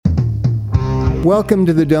Welcome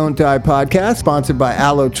to the Don't Die podcast, sponsored by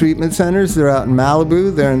Aloe Treatment Centers. They're out in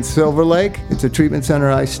Malibu. They're in Silver Lake. It's a treatment center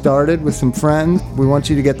I started with some friends. We want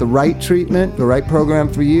you to get the right treatment, the right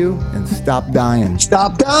program for you, and stop dying.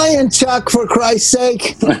 Stop dying, Chuck, for Christ's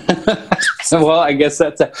sake. Well, I guess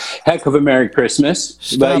that's a heck of a Merry Christmas.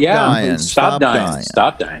 Stop dying. Stop dying.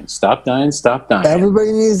 Stop dying. Stop dying. Stop dying.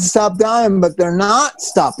 Everybody needs to stop dying, but they're not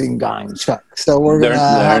stopping dying, Chuck. So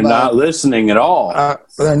they're not listening at all.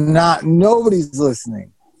 They're not. Nobody's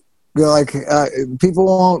listening. They're like people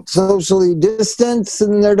won't socially distance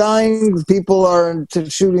and they're dying. People are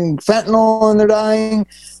shooting fentanyl and they're dying.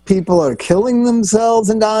 People are killing themselves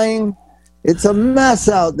and dying. It's a mess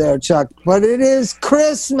out there, Chuck. But it is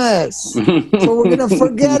Christmas, so we're gonna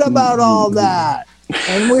forget about all that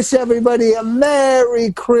and wish everybody a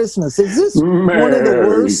Merry Christmas. Is this one of the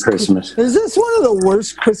worst Christmas? Is this one of the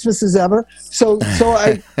worst Christmases ever?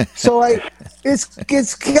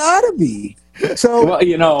 It's gotta be. So well,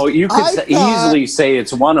 you could easily say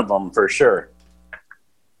it's one of them for sure.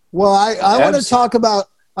 Well, I want to talk about.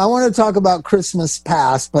 I want to talk about Christmas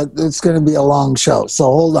past, but it's going to be a long show. So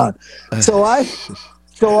hold on. So I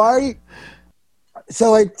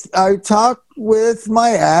talk with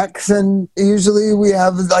my ex, and usually we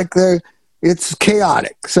have it's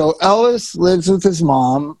chaotic. So Ellis lives with his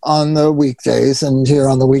mom on the weekdays and here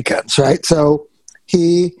on the weekends, right? So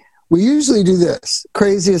we usually do this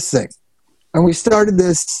craziest thing, and we started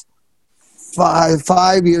this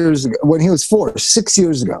five years ago when he was 6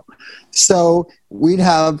 years ago. So we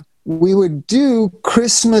would do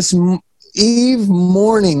Christmas Eve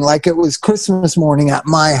morning like it was Christmas morning at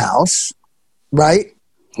my house, right?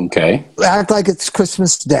 Okay. Act like it's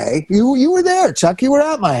Christmas Day. You were there, Chuck. You were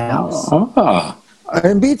at my house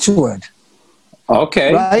in Beechwood.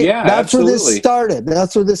 Okay. Right? Yeah, That's absolutely.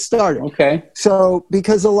 That's where this started. Okay. So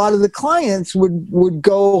because a lot of the clients would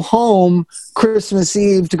go home Christmas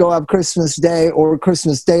Eve to go have Christmas Day or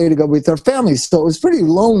Christmas Day to go with their families. So it was pretty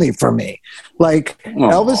lonely for me. Like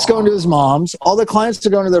Elvis going to his mom's, all the clients are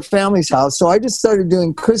going to their family's house. So I just started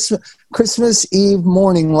doing Christmas Eve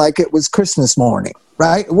morning like it was Christmas morning,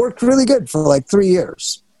 right? It worked really good for like 3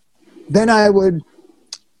 years. Then I would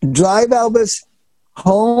drive Elvis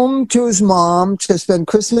home to his mom to spend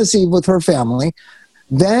Christmas Eve with her family.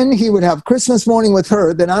 Then he would have Christmas morning with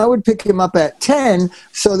her. Then I would pick him up at 10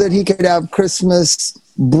 so that he could have Christmas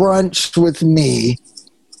brunch with me,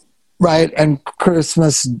 right? And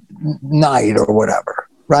Christmas night or whatever,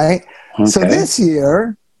 right? Okay. So this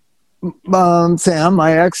year, Sam,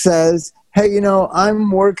 my ex, says, hey, I'm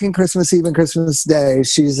working Christmas Eve and Christmas Day.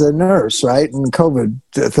 She's a nurse, right? And COVID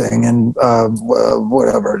thing and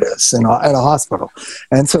whatever it is at a hospital.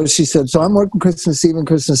 And so she said, so I'm working Christmas Eve and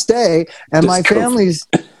Christmas Day. And my family's,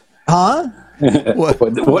 huh?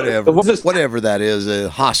 Whatever that is, a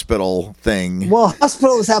hospital thing. Well,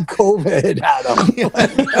 hospitals have COVID, Adam.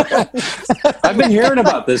 I've been hearing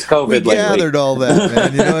about this COVID lately. Gathered all that,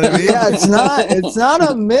 man. You know what I mean? Yeah, it's not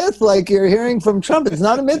a myth like you're hearing from Trump. It's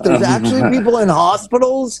not a myth. There's actually people in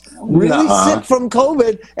hospitals really sick from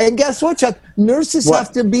COVID. And guess what, Chuck? Nurses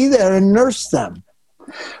have to be there and nurse them.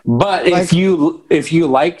 But if you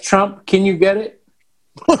like Trump, can you get it?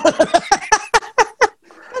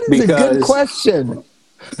 That's a good question.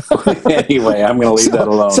 Anyway, I'm going to leave that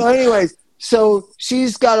alone. So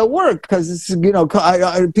she's got to work because it's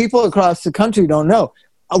people across the country don't know.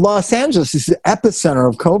 Los Angeles is the epicenter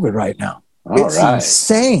of COVID right now. It's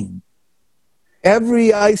insane. Every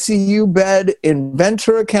ICU bed in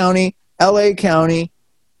Ventura County, LA County,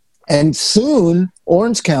 and soon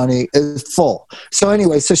Orange County is full. So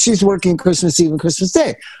anyway, so she's working Christmas Eve and Christmas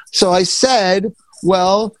Day. So I said,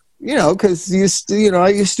 well, because I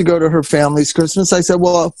used to go to her family's Christmas. I said,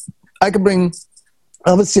 well, I could bring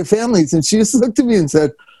Elvis to your families. And she just looked at me and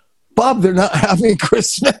said, Bob, they're not having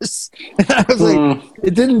Christmas. And I was like,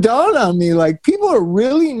 it didn't dawn on me. Like, people are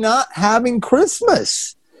really not having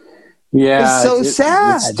Christmas. Yeah. It's so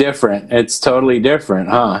sad. It's different. It's totally different,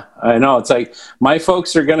 huh? I know. It's like my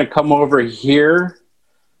folks are going to come over here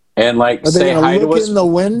and say hi to us in the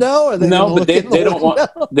window. No, but they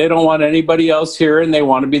don't want anybody else here, and they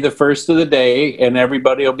want to be the first of the day, and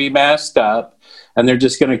everybody will be masked up, and they're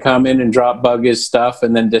just going to come in and drop Buggy's stuff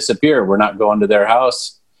and then disappear. We're not going to their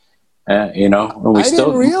house, And I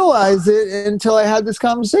didn't realize it until I had this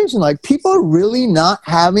conversation. Like, people are really not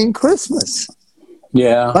having Christmas.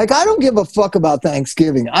 Yeah. Like, I don't give a fuck about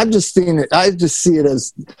Thanksgiving. I've just seen it. I just see it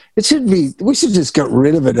as, we should just get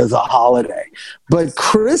rid of it as a holiday. But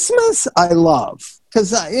Christmas, I love.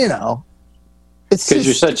 Because, it's because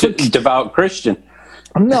you're such a devout Christian.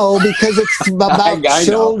 No, because it's about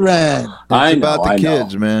children. It's about the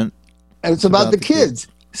kids, man. It's about the kids.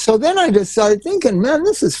 so then I just started thinking, man,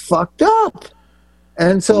 this is fucked up.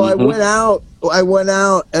 And so I went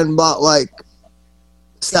out and bought like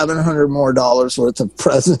 $700 more worth of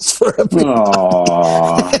presents for everybody.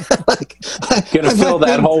 Gonna fill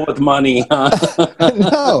that hole with money, huh?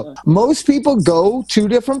 No, most people go two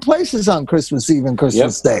different places on Christmas Eve and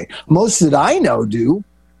Christmas Day. Most that I know do.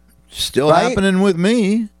 Still happening with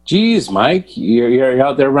me. Geez, Mike, you're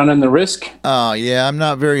out there running the risk. Oh yeah, I'm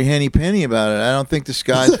not very henny penny about it. I don't think the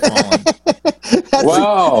sky's falling.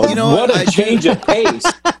 Wow, what a change of pace.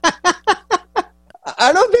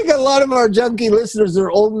 I don't think a lot of our junkie listeners are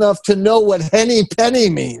old enough to know what henny penny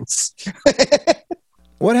means.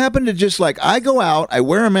 What happened to just like, I go out, I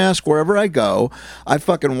wear a mask wherever I go, I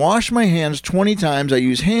fucking wash my hands 20 times, I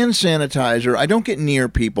use hand sanitizer, I don't get near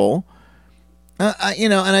people, and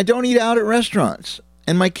I don't eat out at restaurants.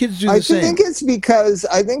 And my kids do the same. I think it's because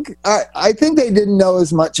I think they didn't know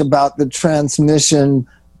as much about the transmission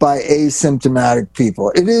by asymptomatic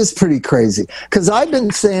people. It is pretty crazy. Because I've been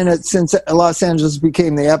saying it since Los Angeles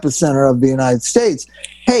became the epicenter of the United States.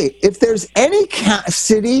 Hey, if there's any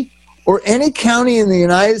city or any county in the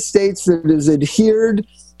United States that has adhered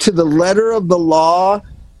to the letter of the law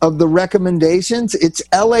of the recommendations, it's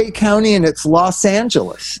LA County and it's Los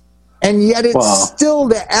Angeles. And yet it's still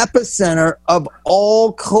the epicenter of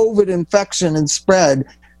all COVID infection and spread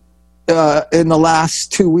in the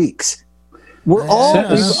last 2 weeks. We're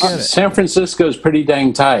San Francisco's pretty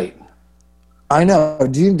dang tight. I know.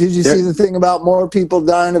 Did you see the thing about more people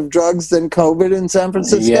dying of drugs than COVID in San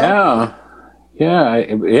Francisco?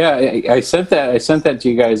 I sent that to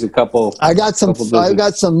you guys a couple. I got some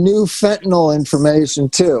new fentanyl information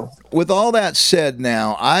too. With all that said,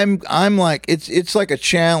 now I'm like it's like a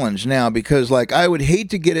challenge now, because like I would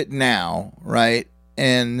hate to get it now, right?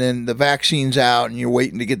 And then the vaccine's out and you're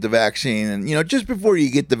waiting to get the vaccine, and just before you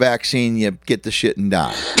get the vaccine you get the shit and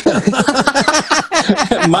die.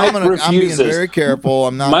 Mike refuses. I'm being very careful.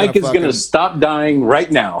 I'm not. Mike is going to stop dying right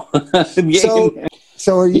now.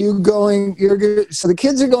 So are you going? So the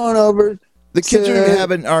kids are going over. The kids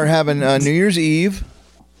are having New Year's Eve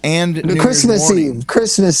and Christmas Eve.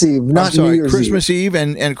 Christmas Eve, not New Year's Christmas Eve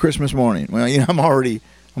and Christmas morning. Well, I'm already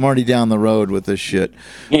down the road with this shit.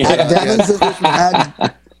 They're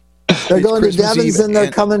going to Devon's and they're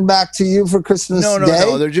coming back to you for Christmas Day?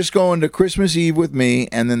 No. They're just going to Christmas Eve with me,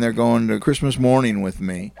 and then they're going to Christmas morning with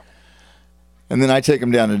me. And then I take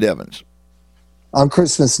them down to Devon's. On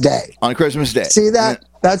Christmas Day. On Christmas Day. See that?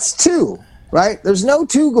 That's two, right? There's no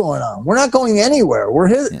two going on. We're not going anywhere. We're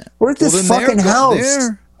here. We're at this fucking house.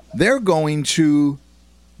 They're going to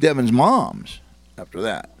Devon's mom's after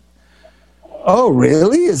that. Oh,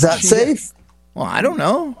 really? Is that safe? Well, I don't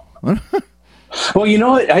know. Well, you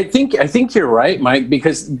know what? I think you're right, Mike,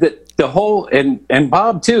 because the whole and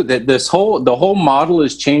Bob too, that the whole model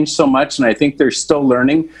has changed so much, and I think they're still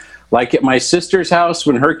learning. Like at my sister's house,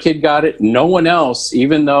 when her kid got it, no one else,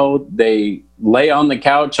 even though they lay on the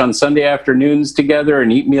couch on Sunday afternoons together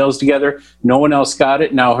and eat meals together, no one else got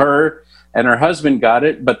it. Now her and her husband got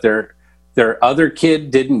it, but their other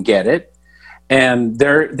kid didn't get it. And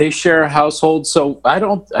they share a household. So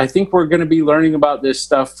I think we're going to be learning about this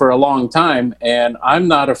stuff for a long time. And I'm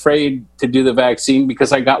not afraid to do the vaccine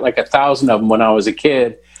because I got like 1,000 of them when I was a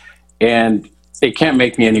kid, and it can't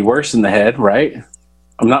make me any worse in the head, right?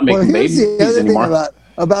 I'm not making babies anymore. Thing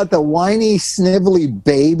about the whiny, snivelly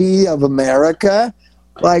baby of America.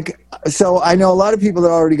 Like, so I know a lot of people that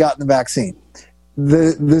already gotten the vaccine.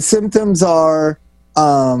 The symptoms are,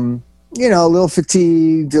 a little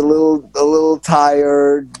fatigued, a little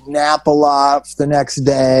tired, nap a lot the next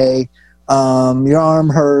day. Your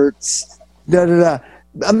arm hurts.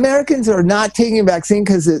 Americans are not taking a vaccine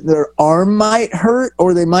because their arm might hurt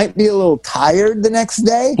or they might be a little tired the next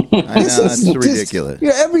day. I know, that's ridiculous.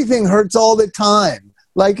 Everything hurts all the time.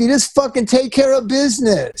 Like, you just fucking take care of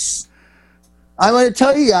business. I'm going to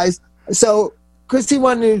tell you guys. So, Christy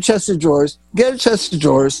wanted a new chest of drawers. Get a chest of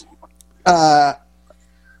drawers. And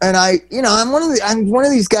I'm one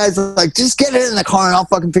of these guys that, like, just get it in the car and I'll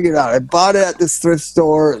fucking figure it out. I bought it at this thrift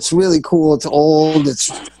store. It's really cool. It's old.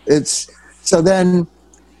 It's so then,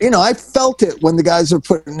 I felt it when the guys were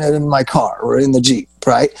putting it in my car or in the Jeep,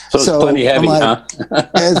 right? So it's plenty heavy, huh?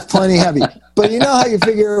 It's plenty heavy. But you know how you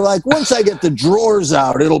figure, like, once I get the drawers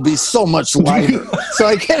out, it'll be so much lighter. So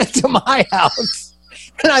I get it to my house,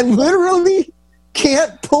 and I literally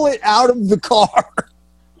can't pull it out of the car.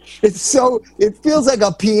 It feels like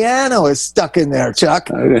a piano is stuck in there, Chuck.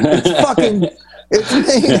 It's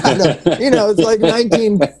made out of, it's like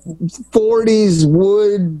 1940s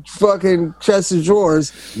wood fucking chest of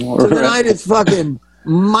drawers. So tonight it's fucking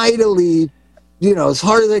mightily as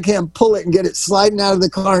hard as I can, pull it and get it sliding out of the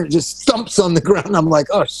car, and it just thumps on the ground. I'm like,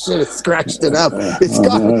 oh shit, it scratched it up. It's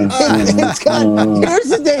got. Here's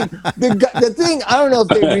the thing. The thing, I don't know if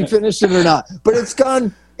they refinished it or not, but it's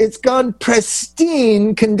gone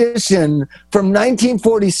pristine condition from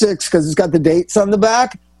 1946 because it's got the dates on the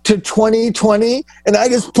back to 2020, and I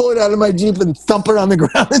just pull it out of my Jeep and thump it on the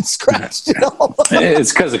ground and scratched it all.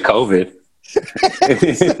 It's because of COVID.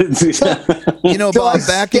 Bob,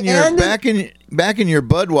 back in your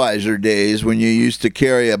Budweiser days, when you used to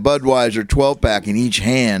carry a Budweiser 12-pack in each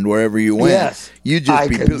hand wherever you went, yes, you'd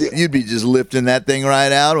be just lifting that thing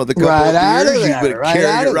right out with a couple of beers. You would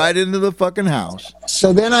carry it right into the fucking house.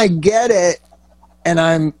 So then I get it, and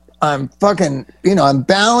I'm fucking, I'm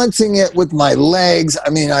balancing it with my legs. I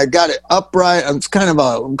mean, I got it upright. It's kind of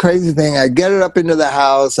a crazy thing. I get it up into the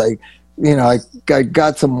house. I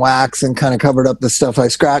got some wax and kind of covered up the stuff I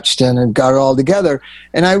scratched in and got it all together.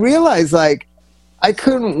 And I realized, like, I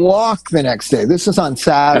couldn't walk the next day. This was on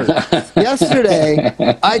Saturday. Yesterday,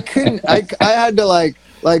 I couldn't. I had to like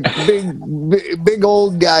big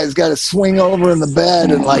old guys got to swing over in the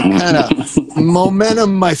bed and like kind of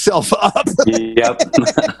momentum myself up. Yep.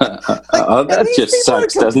 Oh, that just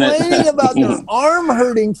sucks, doesn't it? Complaining about their arm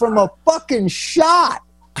hurting from a fucking shot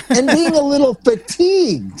and being a little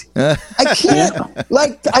fatigued. I can't,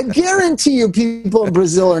 I guarantee you people in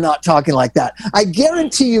Brazil are not talking like that. I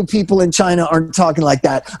guarantee you people in China aren't talking like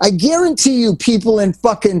that. I guarantee you people in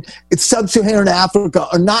fucking sub-Saharan Africa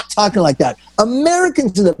are not talking like that.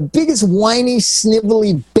 Americans are the biggest whiny,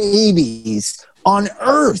 snivelly babies on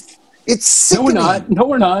earth. It's sickening. No,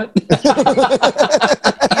 we're not.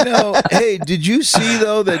 Hey, did you see,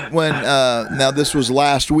 though, that when, now this was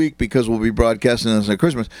last week because we'll be broadcasting this at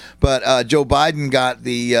Christmas, but Joe Biden got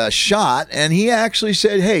the shot, and he actually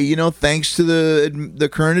said, hey, thanks to the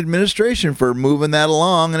current administration for moving that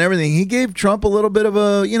along and everything. He gave Trump a little bit of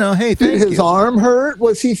a, hey, thank you. His arm hurt?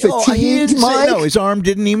 Was he fatigued, Mike? No, his arm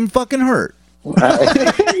didn't even fucking hurt.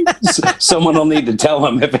 Someone will need to tell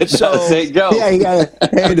him if it does. Say go. Yeah, you gotta.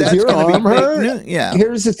 Hey, does your arm hurt? Yeah.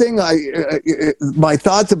 Here's the thing. My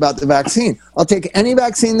thoughts about the vaccine. I'll take any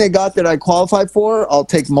vaccine they got that I qualify for. I'll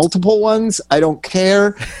take multiple ones. I don't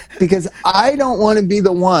care because I don't want to be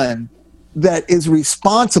the one that is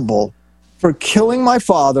responsible for killing my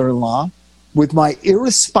father-in-law with my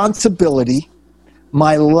irresponsibility,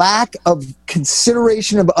 my lack of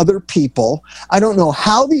consideration of other people. I don't know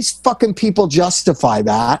how these fucking people justify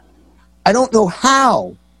that. I don't know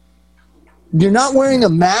how. You're not wearing a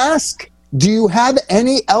mask? Do you have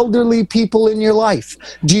any elderly people in your life?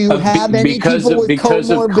 Do you have any people with because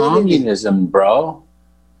comorbidity? Of communism, bro.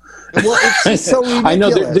 Well, it's just so ridiculous. I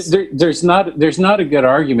know there's not a good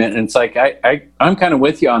argument, and it's like I'm kind of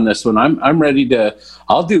with you on this one. I'm ready to.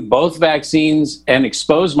 I'll do both vaccines and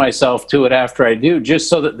expose myself to it after I do, just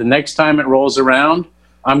so that the next time it rolls around,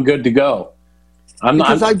 I'm good to go. I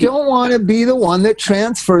don't want to be the one that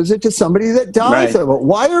transfers it to somebody that dies of it.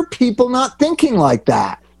 Why are people not thinking like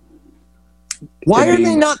that? Why are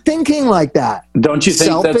they not thinking like that? Don't you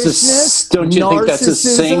think that's the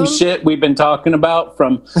same shit we've been talking about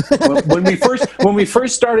from when we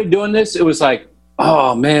first started doing this? It was like,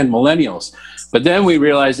 oh man, millennials. But then we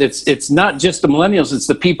realized it's not just the millennials, it's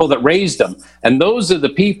the people that raised them. And those are the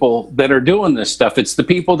people that are doing this stuff. It's the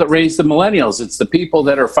people that raised the millennials. It's the people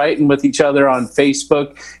that are fighting with each other on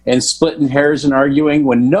Facebook and splitting hairs and arguing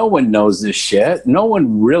when no one knows this shit. No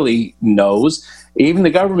one really knows. Even the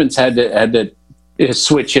government's had to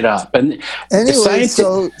switch it up. And anyway,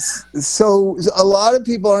 so a lot of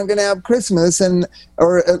people aren't going to have Christmas,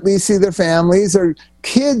 or at least see their families or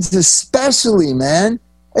kids, especially, man.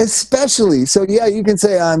 Especially. So yeah, you can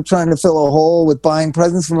say I'm trying to fill a hole with buying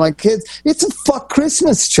presents for my kids. It's a fuck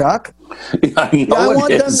Christmas, Chuck. I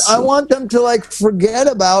want them to like forget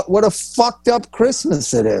about what a fucked up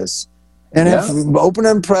Christmas it is. And if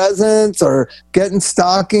opening presents or getting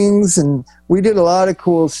stockings, and we did a lot of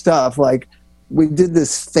cool stuff. Like we did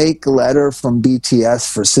this fake letter from BTS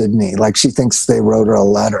for Sydney. Like she thinks they wrote her a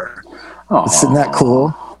letter. Aww. Isn't that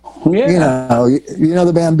cool? Yeah. You know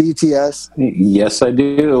the band BTS? Yes, I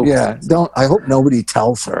do. Yeah. I hope nobody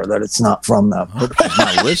tells her that it's not from them. I hope she's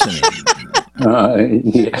not listening.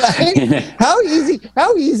 Yeah. How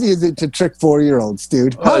easy is it to trick 4-year-olds,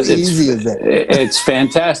 dude? How easy is it? It's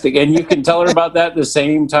fantastic. And you can tell her about that the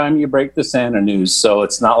same time you break the Santa news, so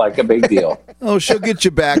it's not like a big deal. Oh, she'll get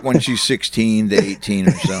you back when she's 16 to 18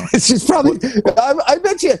 or so. She's probably, I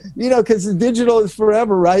bet you, because the digital is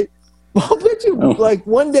forever, right? I'll bet you, like,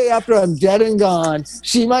 one day after I'm dead and gone,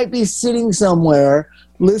 she might be sitting somewhere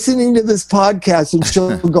listening to this podcast, and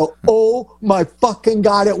she'll go, "Oh my fucking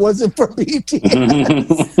God, it wasn't for BTS."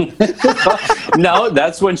 No,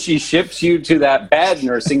 that's when she ships you to that bad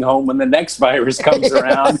nursing home when the next virus comes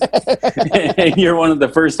around, and you're one of the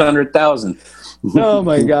first 100,000. Oh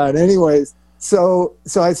my God. Anyways, so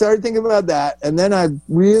I started thinking about that, and then I've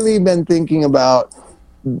really been thinking about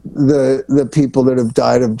the people that have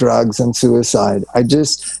died of drugs and suicide.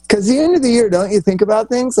 Because the end of the year, don't you think about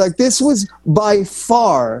things like this? Was by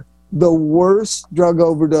far the worst drug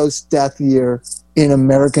overdose death year in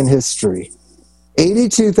American history.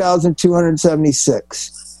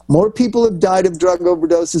 82,276. More people have died of drug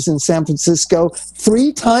overdoses in San Francisco.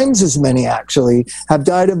 3 times as many, actually, have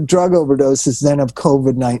died of drug overdoses than of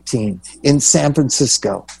COVID-19 in San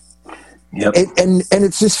Francisco. Yep. And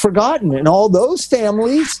it's just forgotten. And all those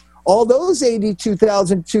families, all those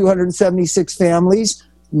 82,276 families,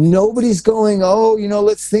 nobody's going, oh,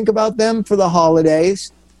 let's think about them for the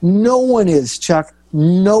holidays. No one is, Chuck.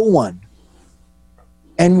 No one.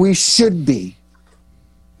 And we should be.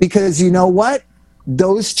 Because you know what?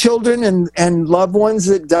 Those children and loved ones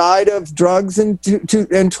that died of drugs in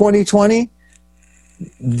 2020,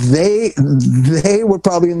 they were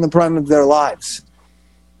probably in the prime of their lives.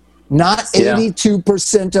 Not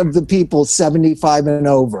 82% of the people 75 and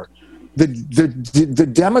over. The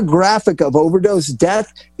demographic of overdose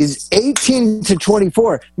death is 18 to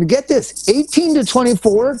 24. Get this, 18 to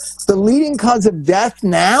 24, the leading cause of death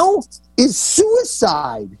now is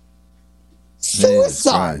suicide.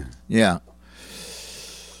 Suicide. Right. Yeah.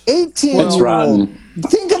 18-year-old.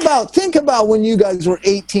 Think about when you guys were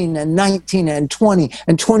 18 and 19 and 20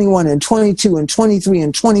 and 21 and 22 and 23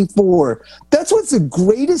 and 24. That's what's the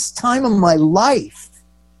greatest time of my life.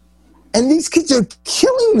 And these kids are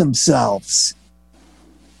killing themselves.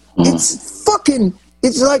 It's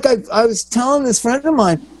like I was telling this friend of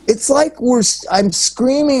mine, it's like I'm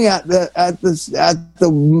screaming at the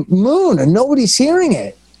moon and nobody's hearing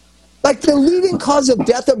it. Like, the leading cause of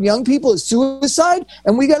death of young people is suicide,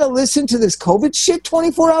 and we got to listen to this COVID shit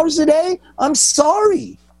 24 hours a day? I'm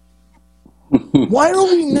sorry. Why are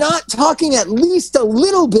we not talking at least a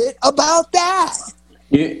little bit about that?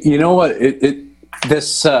 You know what?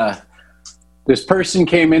 This person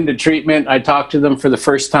came into treatment. I talked to them for the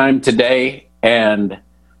first time today, and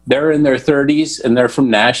they're in their 30s, and they're from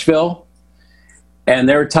Nashville. And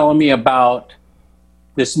they were telling me about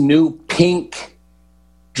this new pink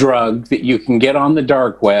drug that you can get on the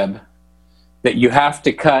dark web, that you have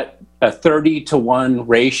to cut a 30-to-1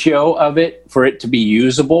 ratio of it for it to be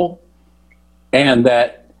usable, and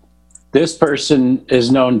that this person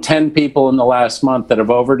has known 10 people in the last month that have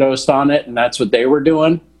overdosed on it, and that's what they were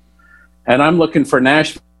doing. And I'm looking for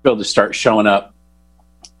Nashville to start showing up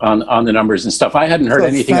on the numbers and stuff. I hadn't heard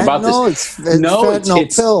anything about this.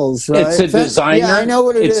 It's pills, right? It's a designer. Yeah, I know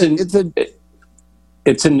what it is.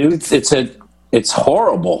 It's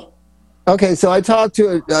horrible. Okay, so I talked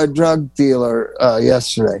to a drug dealer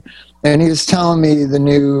yesterday, and he was telling me the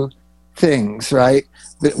new things, right?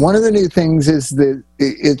 One of the new things is that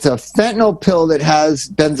it's a fentanyl pill that has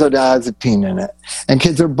benzodiazepine in it, and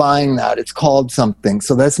kids are buying that. It's called something,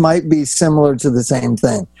 so this might be similar to the same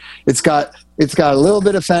thing. It's got a little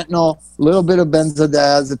bit of fentanyl, a little bit of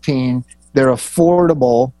benzodiazepine. They're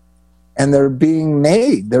affordable. And they're being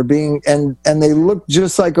made. And they look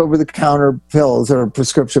just like over-the-counter pills or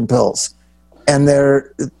prescription pills. And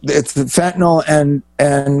it's fentanyl and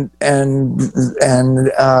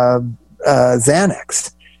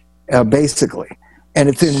Xanax, basically. And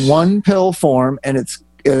it's in one pill form, and it's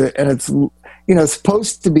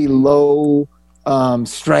supposed to be low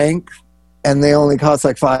strength, and they only cost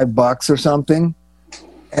like $5 or something.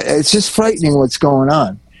 It's just frightening what's going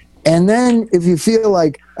on. And then if you feel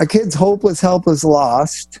like a kid's hopeless, helpless,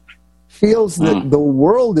 lost, feels that the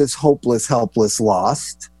world is hopeless, helpless,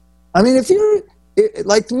 lost. I mean, if you're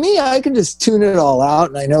like me, I can just tune it all out,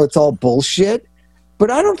 and I know it's all bullshit.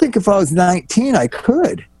 But I don't think if I was 19, I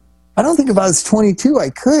could. I don't think if I was 22,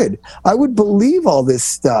 I could. I would believe all this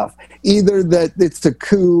stuff. Either that it's a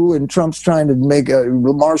coup and Trump's trying to make a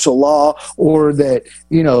martial law, or that,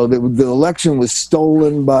 the election was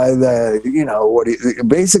stolen by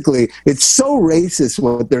basically, it's so racist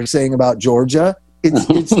what they're saying about Georgia.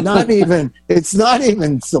 It's not even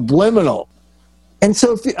subliminal. And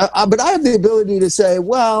so, but I have the ability to say,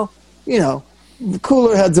 well,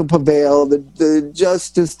 cooler heads will prevail. The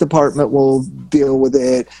Justice Department will deal with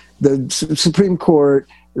it. The Supreme Court,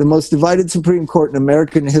 the most divided Supreme Court in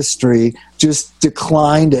American history, just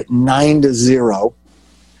declined at 9-0.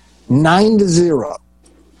 9-0.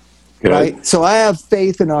 Good. right? So I have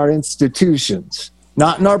faith in our institutions,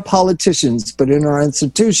 not in our politicians, but in our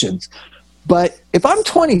institutions. But if I'm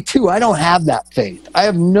 22, I don't have that faith. I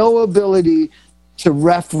have no ability to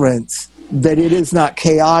reference that it is not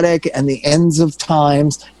chaotic and the ends of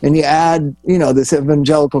times, and you add, this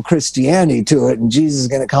evangelical Christianity to it, and Jesus is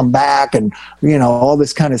going to come back, and, all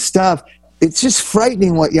this kind of stuff. It's just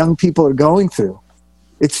frightening what young people are going through.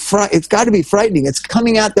 It's got to be frightening. It's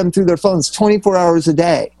coming at them through their phones 24 hours a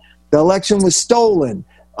day. The election was stolen.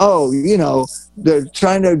 Oh, they're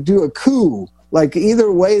trying to do a coup. Like,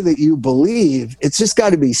 either way that you believe, it's just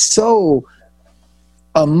got to be so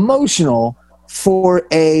emotional for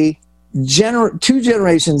two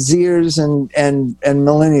generations, Zers and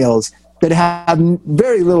millennials, that have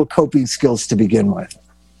very little coping skills to begin with,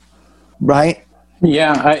 right?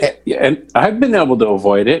 Yeah, and I've been able to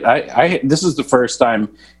avoid it. This is the first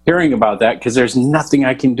time hearing about that, because there's nothing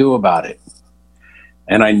I can do about it,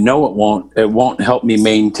 and I know it won't help me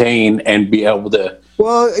maintain and be able to.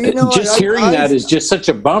 Well, hearing that is just such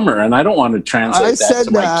a bummer, and I don't want to translate that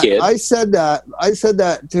to my kid. I said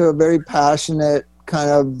that to a very passionate, kind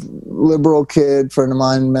of liberal kid, friend of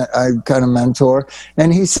mine, I kind of mentor,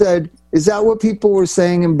 and he said, "Is that what people were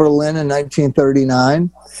saying in Berlin in 1939?"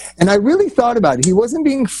 And I really thought about it. He wasn't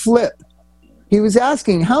being flip. He was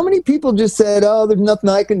asking, how many people just said, "Oh, there's nothing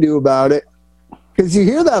I can do about it"? Because you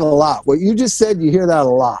hear that a lot. What you just said, you hear that a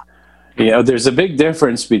lot. There's a big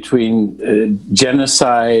difference between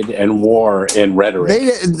genocide and war in rhetoric.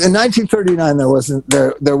 In 1939,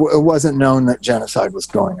 it wasn't known that genocide was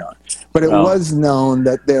going on, but it was known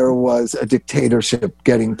that there was a dictatorship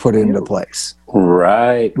getting put into place.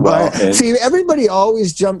 Right. Well, see, everybody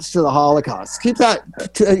always jumps to the Holocaust. Keep that,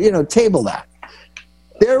 table that.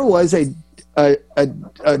 There was a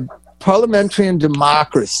parliamentarian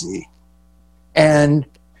democracy, and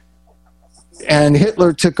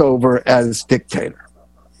Hitler took over as dictator.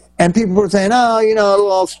 And people were saying, "Oh,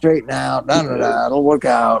 it'll all straighten out, it'll work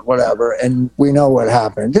out, whatever." And we know what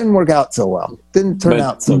happened. It didn't work out so well. Didn't turn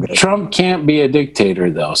out so good. Trump can't be a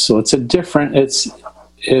dictator, though. So it's a different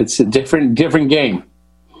game.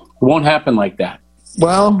 It won't happen like that.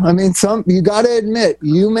 Well, I mean, you got to admit,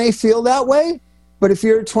 you may feel that way, but if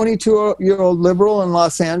you're a 22-year-old liberal in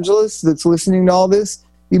Los Angeles that's listening to all this,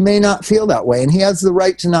 you may not feel that way. And he has the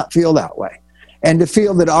right to not feel that way. And to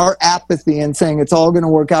feel that our apathy and saying it's all going to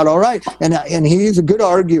work out all right. And he's a good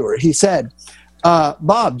arguer. He said,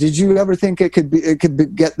 "Bob, did you ever think it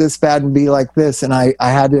could get this bad and be like this?" And I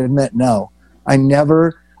had to admit, no. I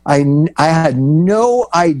had no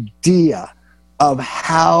idea of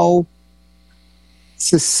how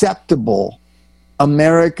susceptible the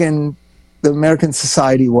American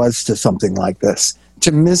society was to something like this,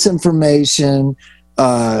 to misinformation,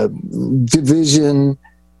 division,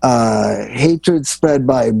 hatred spread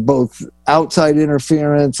by both outside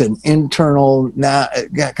interference and internal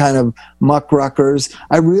kind of muckruckers.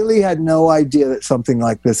 I really had no idea that something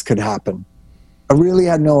like this could happen. I really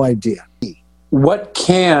had no idea. What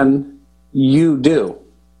can you do?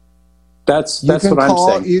 That's what I'm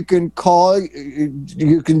saying. You can call.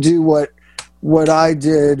 You can do what I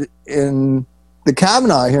did in the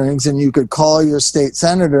Kavanaugh hearings, and you could call your state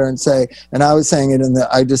senator and say, and I was saying it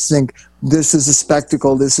I just think this is a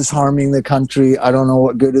spectacle. This is harming the country. I don't know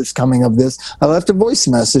what good is coming of this. I left a voice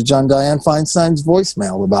message on Dianne Feinstein's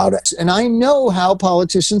voicemail about it. And I know how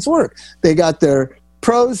politicians work. They got their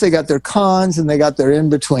pros, they got their cons, and they got their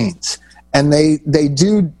in-betweens. And they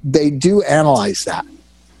do analyze that.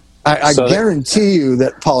 I guarantee you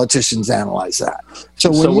that politicians analyze that.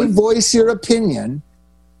 So when you voice your opinion,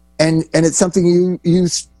 and it's something you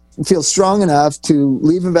feel strong enough to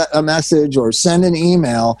leave a message or send an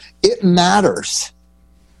email, it matters.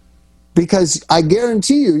 Because I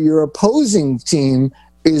guarantee you, your opposing team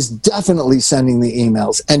is definitely sending the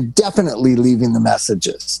emails and definitely leaving the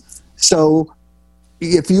messages. So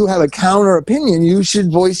if you have a counter opinion, you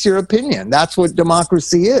should voice your opinion. That's what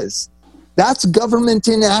democracy is. That's government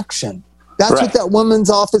in action. That's right. What that woman's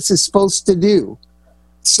office is supposed to do.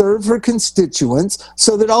 Serve her constituents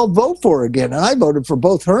so that I'll vote for her again. And I voted for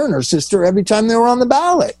both her and her sister every time they were on the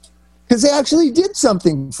ballot because they actually did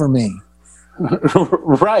something for me.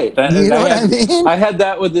 Right. You know what I mean? I had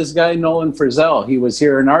that with this guy, Nolan Frizzell. He was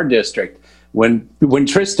here in our district. When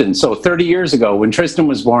Tristan, so 30 years ago, when Tristan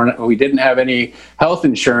was born, we didn't have any health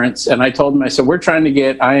insurance. And I told him, I said, we're trying to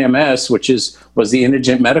get IMS, which was the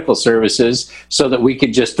Indigent Medical Services, so that we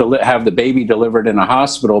could just have the baby delivered in a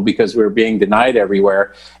hospital because we were being denied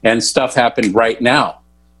everywhere. And stuff happened right now.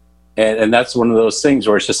 And that's one of those things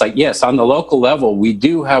where it's just like, yes, on the local level, we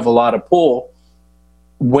do have a lot of pull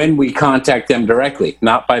when we contact them directly,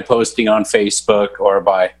 not by posting on Facebook or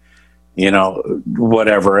by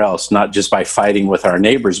whatever else, not just by fighting with our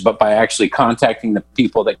neighbors, but by actually contacting the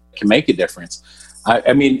people that can make a difference.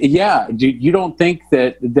 I mean, yeah, you don't think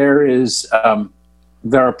that there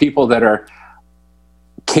are people that are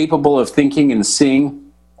capable of thinking and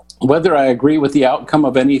seeing, whether I agree with the outcome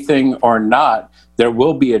of anything or not, there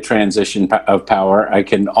will be a transition of power. I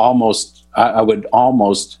would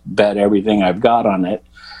almost bet everything I've got on it,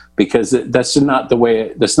 because that's not the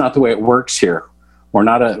way it works here. We're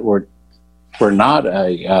not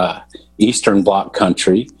a Eastern Bloc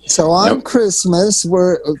country. So on Christmas,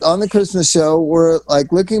 we're on the Christmas show. We're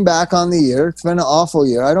like looking back on the year. It's been an awful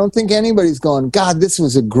year. I don't think anybody's going, God, this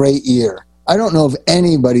was a great year. I don't know of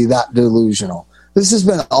anybody that delusional. This has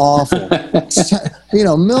been awful.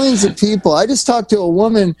 Millions of people. I just talked to a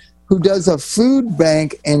woman who does a food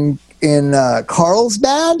bank in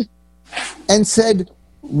Carlsbad, and said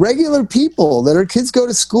regular people that her kids go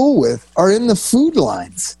to school with are in the food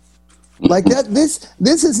lines. Like that, this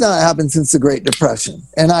has not happened since the Great Depression,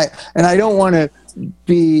 and I don't want to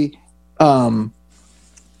be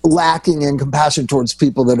lacking in compassion towards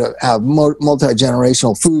people that have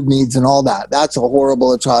multi-generational food needs and all that. That's a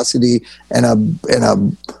horrible atrocity and a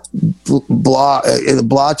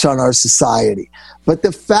blotch on our society. But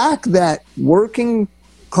the fact that working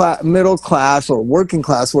class, middle class, or working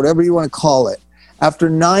class, whatever you want to call it, after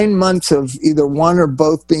 9 months of either one or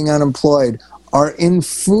both being unemployed, are in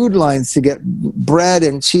food lines to get bread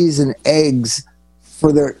and cheese and eggs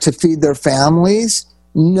to feed their families.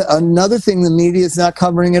 Another thing the media is not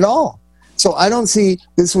covering at all. So I don't see,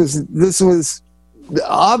 this was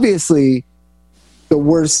obviously the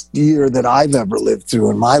worst year that I've ever lived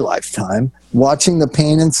through in my lifetime, watching the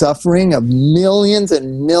pain and suffering of millions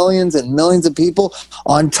and millions and millions of people,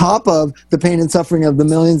 on top of the pain and suffering of the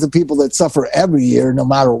millions of people that suffer every year, no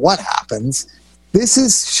matter what happens. This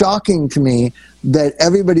is shocking to me that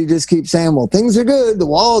everybody just keeps saying, well, things are good,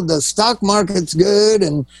 the stock market's good,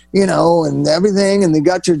 and and everything, and they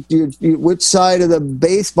got your which side of the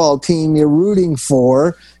baseball team you're rooting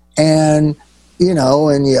for, and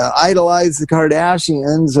and you idolize the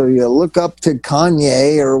Kardashians, or you look up to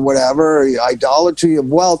Kanye or whatever, or idolatry of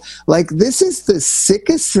wealth. Like, this is the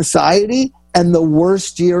sickest society and the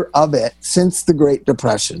worst year of it since the Great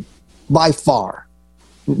Depression, by far.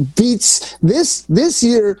 Beats this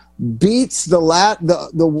year beats the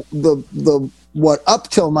what up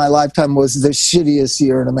till my lifetime was the shittiest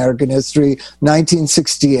year in American history,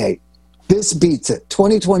 1968. This beats it.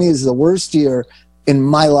 2020 is the worst year in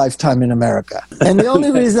my lifetime in America. And the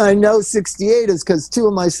only reason I know 68 is because two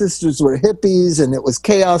of my sisters were hippies, and it was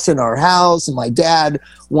chaos in our house, and my dad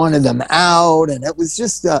wanted them out, and it was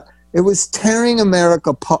just it was tearing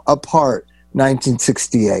America apart,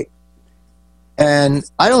 1968. And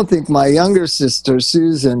I don't think my younger sister,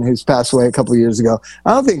 Susan, who's passed away a couple of years ago,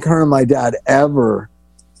 I don't think her and my dad ever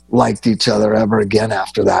liked each other ever again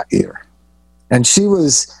after that year. And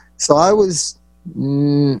I was,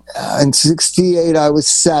 in 68, I was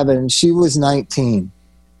 7. She was 19.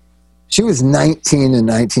 She was 19 in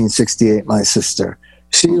 1968, my sister.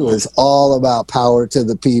 She was all about power to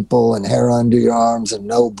the people and hair under your arms and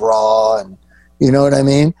no bra, and you know what I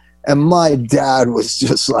mean? And my dad was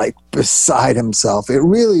just like beside himself. It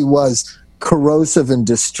really was corrosive and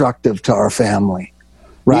destructive to our family,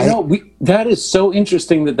 right? That is so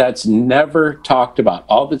interesting that that's never talked about.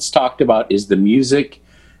 All that's talked about is the music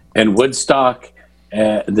and Woodstock,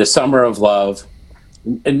 the Summer of Love.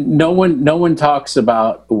 And no one talks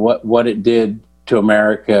about what it did to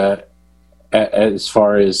America as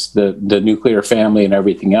far as the nuclear family and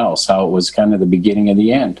everything else, how it was kind of the beginning and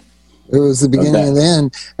the end. It was the beginning and the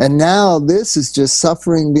end. And now this is just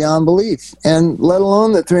suffering beyond belief. And let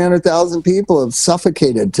alone that 300,000 people have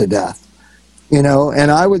suffocated to death. And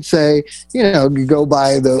I would say, you go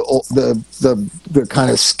by the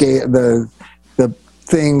kind of scale, the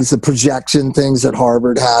things, the projection things that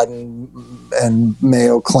Harvard had and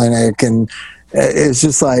Mayo Clinic, and it's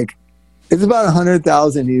just like, it's about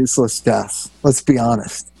 100,000 useless deaths. Let's be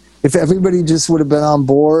honest. If everybody just would have been on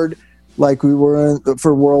board like we were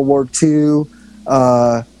for World War II,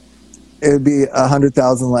 it would be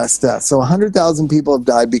 100,000 less deaths. So 100,000 people have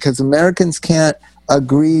died because Americans can't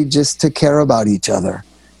agree just to care about each other.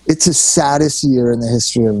 It's the saddest year in the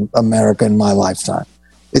history of America in my lifetime.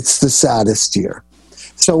 It's the saddest year.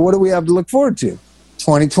 So what do we have to look forward to?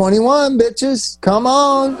 2021, bitches. Come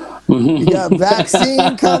on. You got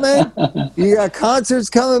vaccine coming. You got concerts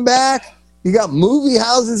coming back. You got movie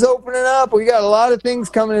houses opening up. We got a lot of things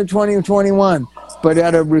coming in 2021. But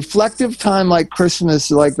at a reflective time like Christmas,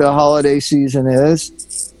 like the holiday season is,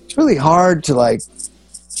 it's really hard to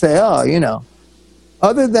say,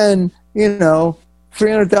 other than,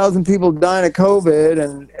 300,000 people dying of COVID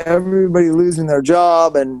and everybody losing their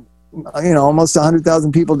job and, almost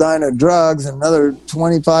 100,000 people dying of drugs and another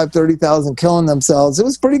 25, 30,000 killing themselves. It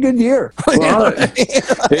was a pretty good year. Well,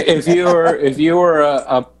 if you were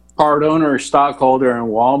a part owner or stockholder in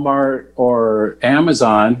Walmart or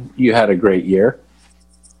Amazon, you had a great year.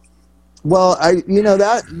 Well,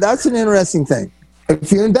 that's an interesting thing. If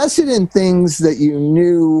you invested in things that you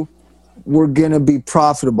knew were going to be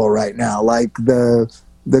profitable right now, like the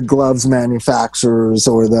gloves manufacturers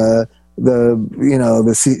or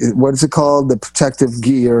what's it called, the protective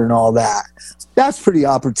gear and all that, that's pretty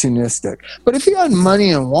opportunistic. But if you had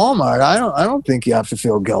money in Walmart, I don't think you have to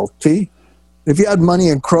feel guilty. If you had money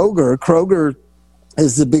in Kroger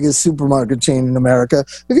is the biggest supermarket chain in America.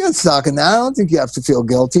 If you had stock in that, I don't think you have to feel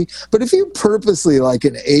guilty. But if you purposely, like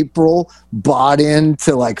in April, bought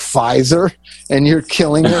into like Pfizer and you're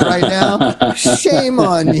killing it right now, shame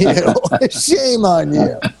on you. Shame on you.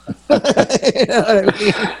 You know what I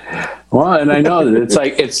mean? Well, and I know that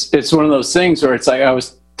it's one of those things where it's like, I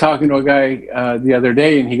was talking to a guy the other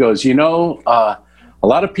day and he goes, a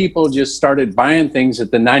lot of people just started buying things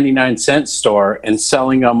at the 99-cent store and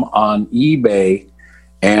selling them on eBay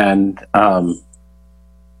and on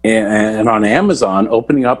Amazon,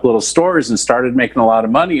 opening up little stores and started making a lot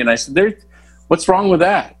of money. And I said, what's wrong with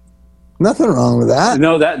that? Nothing wrong with that.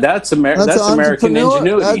 No, that's American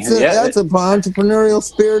ingenuity. That's an entrepreneurial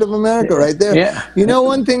spirit of America right there. Yeah.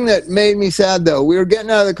 One thing that made me sad, though, we were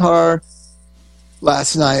getting out of the car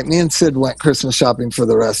last night. Me and Sid went Christmas shopping for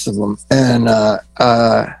the rest of them. And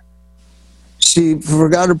she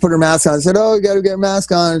forgot to put her mask on. I said, you got to get a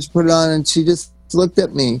mask on. And she put it on, and she just looked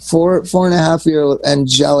at me, 4.5-year-old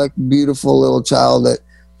angelic, beautiful little child that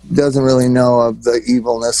doesn't really know of the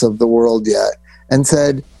evilness of the world yet, and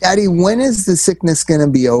said, Daddy, when is the sickness going to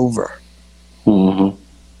be over? Mm-hmm.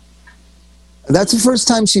 That's the first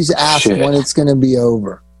time she's asked when it's going to be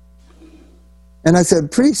over. And I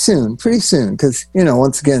said, pretty soon, because,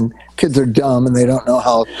 once again, kids are dumb and they don't know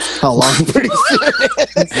how long pretty soon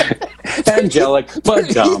is. Angelic, but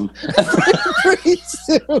dumb. Pretty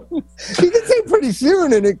soon. You can say pretty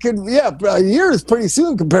soon, and it could, a year is pretty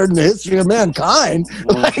soon compared to the history of mankind.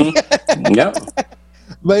 Mm-hmm. Yep.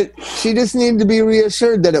 But she just needed to be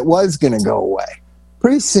reassured that it was going to go away.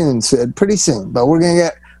 Pretty soon, Sid, pretty soon. But we're going to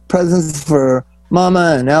get presents for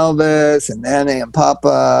Mama and Elvis and Nanny and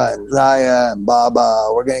Papa and Zaya and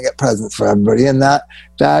Baba. We're going to get presents for everybody. And that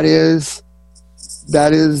is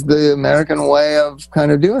the American way of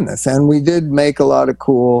kind of doing this. And we did make a lot of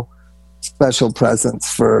cool special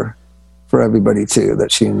presents for everybody too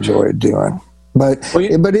that she enjoyed doing. But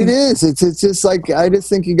it's just like, I just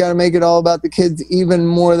think you got to make it all about the kids even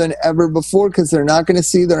more than ever before, because they're not going to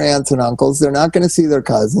see their aunts and uncles. They're not going to see their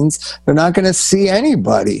cousins. They're not going to see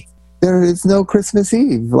anybody. There is no Christmas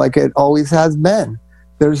Eve like it always has been.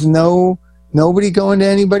 There's nobody going to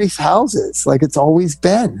anybody's houses like it's always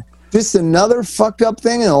been. Just another fucked up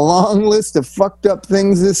thing in a long list of fucked up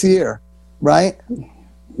things this year, right?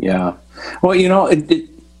 Yeah. Well,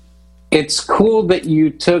 it's cool that you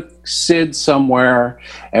took Sid somewhere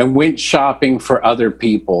and went shopping for other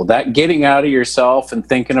people. That getting out of yourself and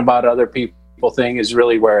thinking about other people thing is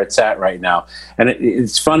really where it's at right now. And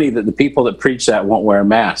it's funny that the people that preach that won't wear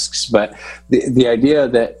masks, but the idea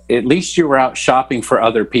that at least you were out shopping for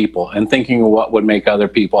other people and thinking of what would make other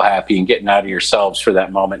people happy and getting out of yourselves for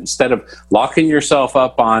that moment, instead of locking yourself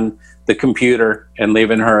up on the computer and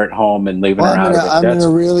leaving her at home and leaving her out of it. I'm going to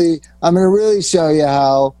really show you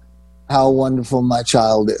how wonderful my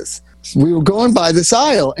child is. We were going by this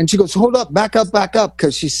aisle and she goes, hold up, back up,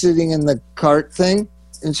 because she's sitting in the cart thing.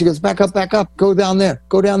 And she goes, back up, go down there.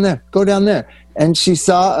 And she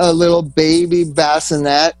saw a little baby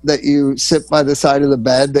bassinet that you sit by the side of the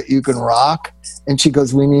bed that you can rock. And she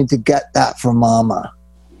goes, we need to get that for Mama.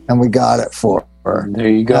 And we got it for her. There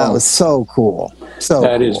you go. That was so cool.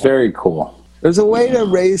 That is very cool. There's a way to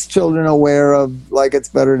raise children aware of, like, it's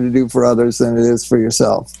better to do for others than it is for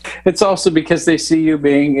yourself. It's also because they see you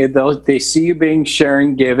being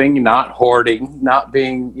sharing, giving, not hoarding, not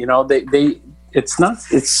being,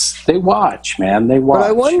 they watch, man. They watch. But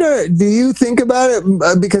I wonder, do you think about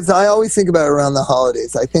it? Because I always think about it around the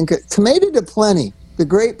holidays. I think Tomato DePlenty, the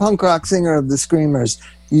great punk rock singer of the Screamers,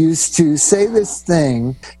 used to say this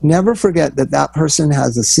thing: never forget that person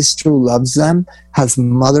has a sister who loves them, has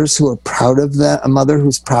mothers who are proud of them, a mother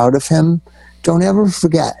who's proud of him. Don't ever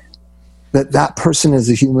forget that person is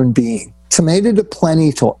a human being. Tomato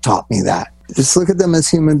DePlenty taught me that. Just look at them as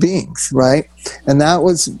human beings, right? And that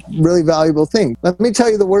was a really valuable thing. Let me tell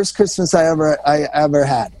you the worst Christmas I ever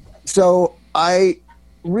had. So I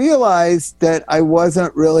realized that I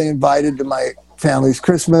wasn't really invited to my family's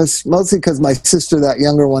Christmas, mostly because my sister, that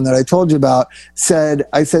younger one that I told you about,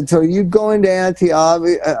 I said, so are you going to Auntie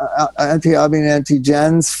Abby and Auntie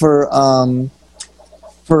Jen's for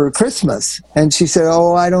Christmas? And she said,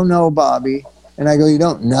 oh, I don't know, Bobby. And I go, you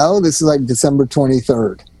don't know? This is like December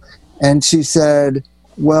 23rd. And she said,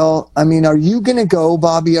 well, I mean, are you going to go,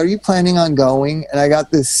 Bobby? Are you planning on going? And I got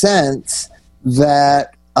this sense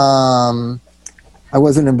that I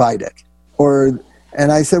wasn't invited.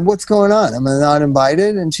 And I said, what's going on? Am I not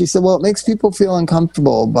invited? And she said, well, it makes people feel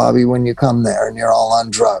uncomfortable, Bobby, when you come there and you're all on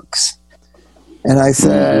drugs. And I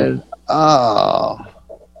said, oh.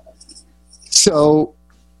 So,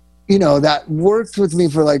 you know, that worked with me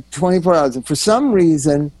for like 24 hours. And for some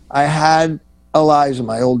reason, I had Elijah,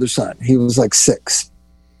 my older son. He was like 6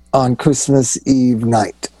 on Christmas Eve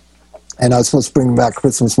night. And I was supposed to bring him back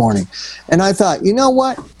Christmas morning. And I thought, you know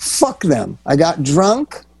what? Fuck them. I got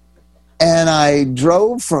drunk and I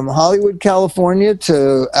drove from Hollywood, California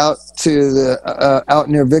out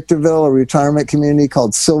near Victorville, a retirement community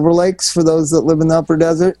called Silver Lakes for those that live in the upper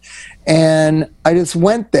desert. And I just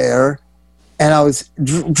went there. And I was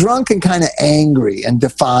drunk and kind of angry and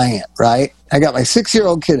defiant, right? I got my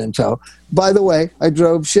 6-year-old kid in tow. By the way, I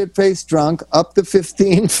drove shit-faced drunk up the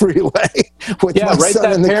 15 freeway with my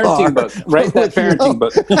son in the car. Write that parenting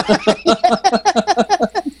book.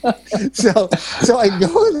 So I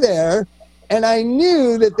go there, and I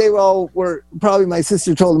knew that they were probably, my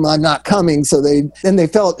sister told them I'm not coming, so they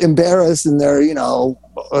felt embarrassed, and they're,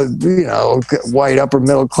 white upper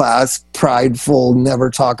middle class, prideful, never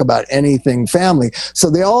talk about anything family. So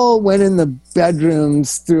they all went in the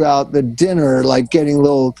bedrooms throughout the dinner, like getting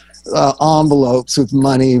little envelopes with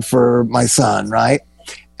money for my son, right?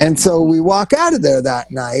 And so we walk out of there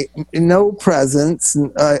that night, no presents.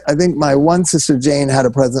 I think my one sister, Jane, had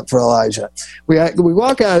a present for Elijah. We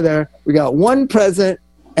walk out of there, we got one present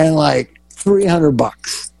and like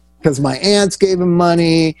 $300 because my aunts gave him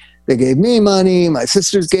money. They gave me money. My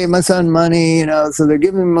sisters gave my son money, so they're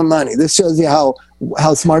giving me money. This shows you how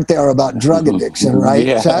smart they are about drug addiction, right?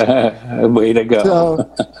 Yeah, way to go.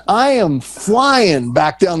 So I am flying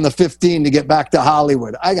back down the 15 to get back to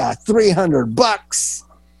Hollywood. I got $300.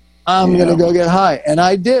 I'm going to go get high. And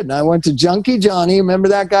I did. And I went to Junkie Johnny. Remember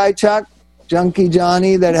that guy, Chuck? Junkie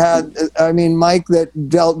Johnny Mike that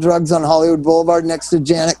dealt drugs on Hollywood Boulevard next to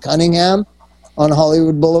Janet Cunningham on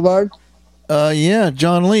Hollywood Boulevard. Yeah,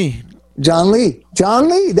 John Lee. John Lee,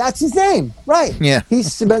 that's his name, right? Yeah.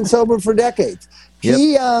 He's been sober for decades.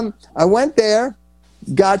 Yep. I went there,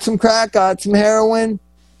 got some crack, got some heroin,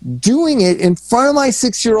 doing it in front of my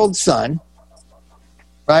 6-year-old son,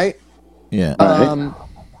 right? Yeah.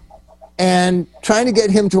 And trying to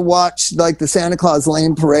get him to watch like the Santa Claus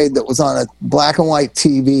Lane Parade that was on a black and white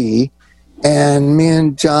TV. And me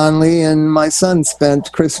and John Lee and my son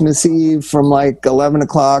spent Christmas Eve from like 11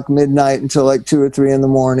 o'clock midnight until like 2 or 3 in the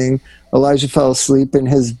morning. Elijah fell asleep in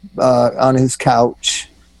on his couch.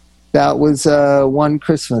 That was one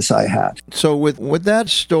Christmas I had. So with that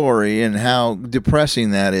story and how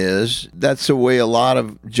depressing that is, that's the way a lot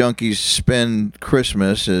of junkies spend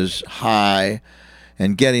Christmas, is high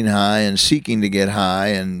and getting high and seeking to get high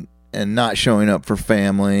and not showing up for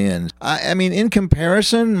family. And I mean, in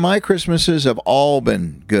comparison, my Christmases have all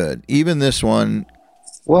been good. Even this one.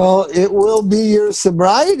 Well, it will be your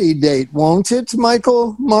sobriety date, won't it,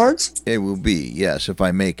 Michael March? It will be, yes, if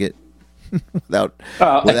I make it without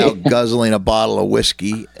guzzling a bottle of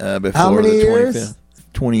whiskey before How many the 25th. Years?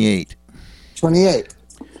 28. 28.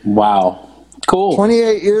 Wow. Cool.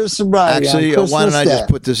 28 years sobriety. Actually, on why don't I Day. just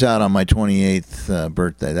put this out on my 28th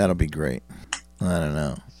birthday? That'll be great. I don't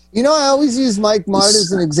know. You know, I always use Mike Mart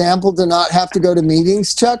as an example to not have to go to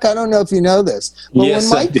meetings, Chuck. I don't know if you know this, but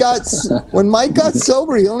Yes, when Mike got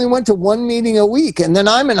sober, he only went to one meeting a week. And then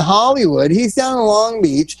I'm in Hollywood. He's down in Long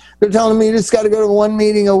Beach. They're telling me you just got to go to one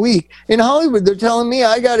meeting a week. In Hollywood, they're telling me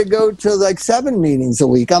I got to go to like 7 meetings a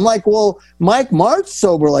week. I'm like, well, Mike Mart's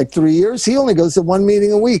sober like 3 years. He only goes to one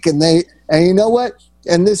meeting a week. And you know what?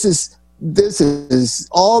 And this is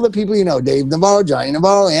all the people, Dave Navarro, Johnny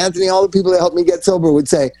Navarro, Anthony, all the people that helped me get sober would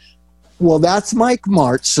say, well, that's Mike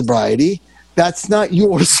Mart's sobriety. That's not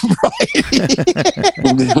your sobriety.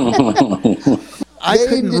 I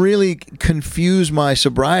couldn't really confuse my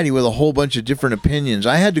sobriety with a whole bunch of different opinions.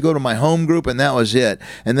 I had to go to my home group, and that was it.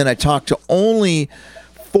 And then I talked to only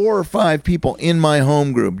 4 or 5 people in my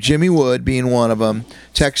home group, Jimmy Wood being one of them,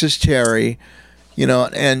 Texas Terry,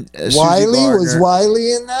 and Susie Wiley. Gardner. Was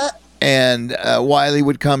Wiley in that? And Wiley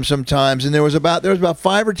would come sometimes, and there was about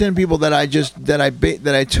 5 or 10 people that I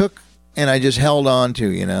took and I just held on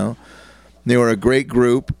to. They were a great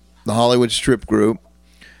group, the Hollywood Strip group,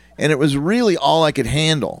 and it was really all I could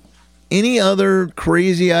handle. any other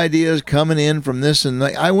crazy ideas coming in from this? And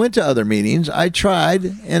like, I went to other meetings. I tried,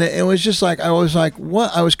 and it was just like, I was like,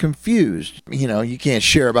 what? I was confused. You know, you can't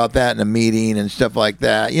share about that in a meeting and stuff like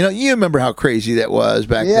that. You know, you remember how crazy that was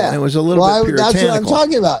back then. It was a little bit puritanical. That's what I'm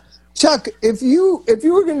talking about. Chuck, if you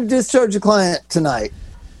were going to discharge a client tonight,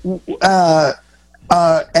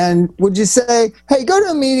 and would you say, hey, go to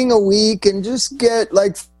a meeting a week and just get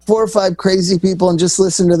like 4 or 5 crazy people and just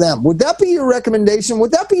listen to them? Would that be your recommendation?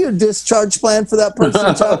 Would that be your discharge plan for that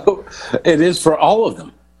person, Chuck? It is for all of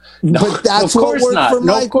them. No, but that's what worked for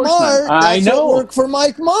Mike Mart. That's what worked for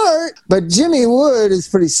Mike Mart. But Jimmy Wood is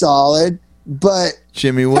pretty solid. But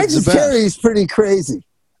Jimmy Wood's Texas the best. Terry's pretty crazy.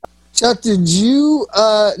 Chuck, did you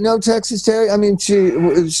know Texas Terry? I mean, she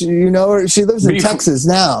you know her. She lives in Texas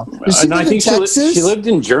now. Does she live in Texas? She lived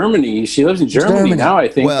in Germany. She lives in Germany now, I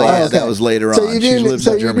think. Well, yeah, that was later on. She lives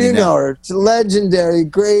in Germany now. Know her. She's legendary,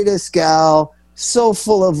 greatest gal, so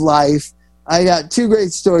full of life. I got 2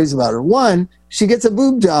 great stories about her. One, she gets a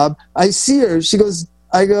boob job. I see her. She goes,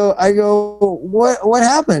 I go, what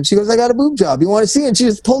happened? She goes, I got a boob job. You want to see it? And she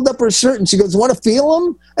just pulled up her shirt and she goes, want to feel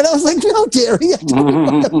them? And I was like, no, Terry, I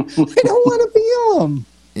don't want to feel them.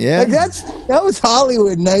 Yeah. Like that was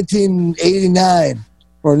Hollywood 1989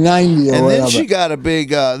 or 90 or and whatever. then she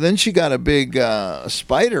got a big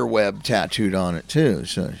spider web tattooed on it too.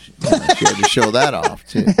 So she had to show that off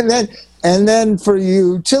too. And then for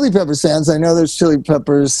you Chili Peppers fans, I know there's Chili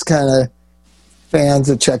Peppers kind of fans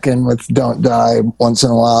that check in with Don't Die once in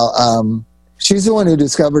a while. She's the one who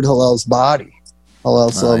discovered Hillel's body,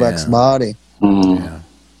 Hillel Slovak's body. Yeah.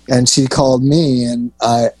 And she called me, and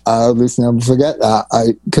I'll just never forget that.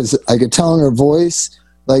 Because I could tell in her voice,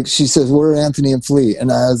 like she says, we're Anthony and Flea.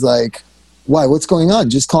 And I was like, why? What's going on?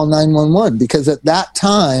 Just call 911. Because at that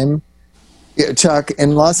time, Chuck,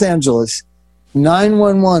 in Los Angeles,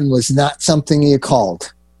 911 was not something you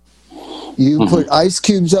called. You put ice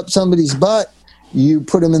cubes up somebody's butt. You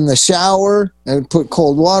put them in the shower and put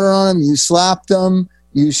cold water on them. You slapped them.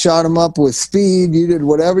 You shot them up with speed. You did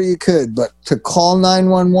whatever you could. But to call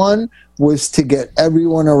 911 was to get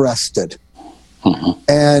everyone arrested.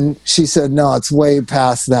 And she said, no, it's way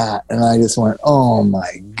past that. And I just went, oh,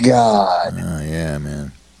 my God. Oh, yeah,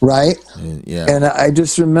 man. Right? Yeah. And I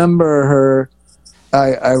just remember her.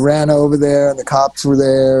 I ran over there, and the cops were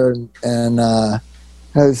there. And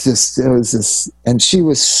it was just, and she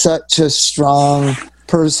was such a strong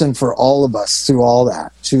person for all of us through all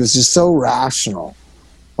that. She was just so rational,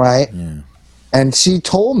 right? Yeah. And she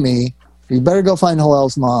told me, you better go find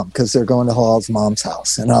Hillel's mom because they're going to Hillel's mom's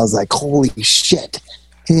house. And I was like, holy shit.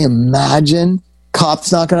 Can you imagine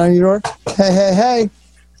cops knocking on your door? Hey.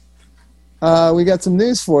 We got some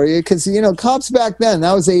news for you. Because, cops back then,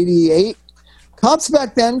 that was 88. Cops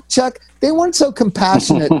back then, Chuck, they weren't so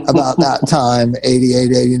compassionate about that time,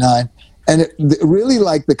 88, 89. And it really,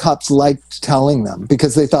 like, the cops liked telling them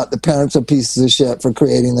because they thought the parents are pieces of shit for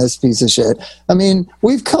creating this piece of shit. I mean,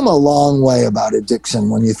 we've come a long way about addiction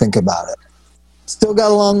when you think about it. Still got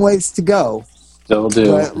a long ways to go. Still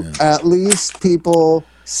do. But at least people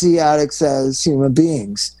see addicts as human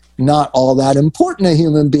beings, not all that important to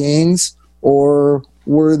human beings or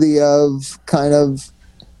worthy of kind of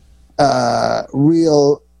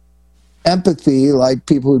real empathy like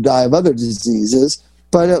people who die of other diseases,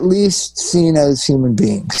 but at least seen as human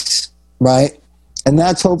beings, right? And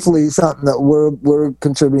that's hopefully something that we're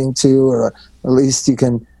contributing to, or at least you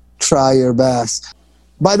can try your best.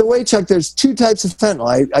 By the way, Chuck, there's 2 types of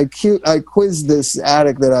fentanyl. I quizzed this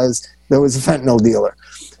addict that was a fentanyl dealer.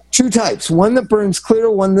 2 types, one that burns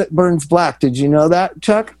clear, one that burns black. Did you know that,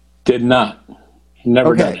 Chuck? Did not.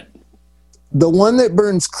 Never done it. The one that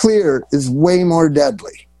burns clear is way more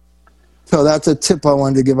deadly. So that's a tip I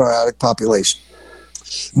wanted to give our addict population.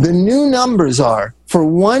 The new numbers are, for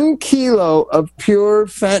 1 kilo of pure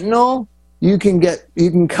fentanyl, you can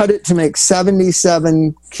cut it to make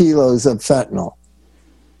 77 kilos of fentanyl.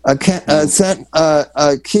 A kilo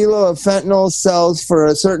of fentanyl sells for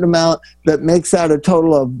a certain amount that makes that a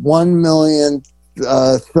total of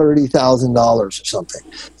 $1,030,000 or something.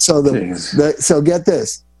 So so get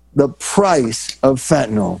this. The price of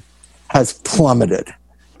fentanyl has plummeted.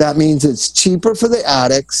 That means it's cheaper for the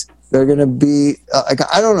addicts. They're going to be,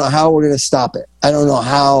 I don't know how we're going to stop it. I don't know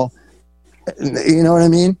how, you know what I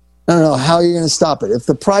mean? I don't know how you're going to stop it. If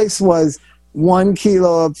the price was 1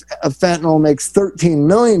 kilo of fentanyl makes $13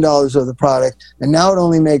 million worth of product, and now it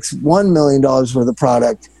only makes $1 million worth of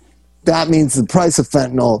product, that means the price of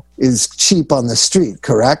fentanyl is cheap on the street,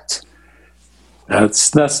 correct?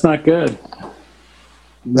 That's not good.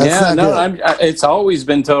 It's always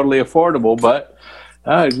been totally affordable, but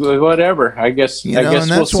Whatever. I guess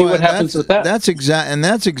we'll see what happens with that. That's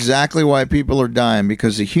exactly why people are dying,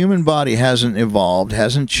 because the human body hasn't evolved,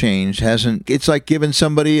 hasn't changed, it's like giving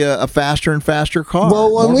somebody a faster and faster car.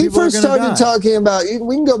 Well, when we first started talking about,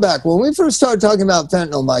 we can go back. When we first started talking about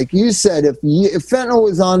fentanyl, Mike, you said if fentanyl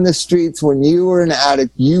was on the streets when you were an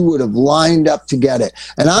addict, you would have lined up to get it.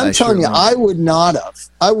 And I'm telling you, I would not have.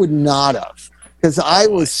 Because I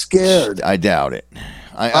was scared. I doubt it.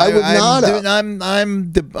 I would not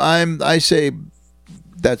have. I say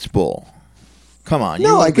that's bull. Come on.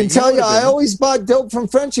 No, I can tell you, I always bought dope from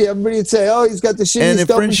Frenchie. Everybody would say, "Oh, he's got the shittiest dope in town." And if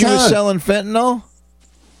Frenchie was selling fentanyl,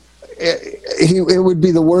 it would be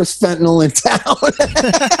the worst fentanyl in town.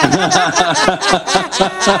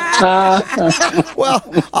 Well,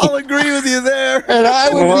 I'll agree with you there. And I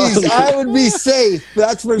would be safe.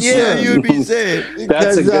 That's for sure. Yeah, you'd be safe.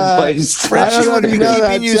 That's a good place. Frenchie would be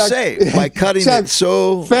keeping you safe by cutting it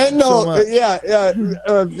so fentanyl.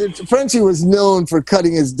 So much. Frenchie was known for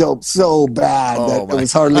cutting his dope so bad that there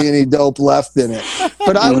was hardly any dope left in it.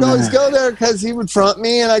 But I would always go there because he would front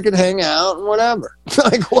me and I could hang out and whatever.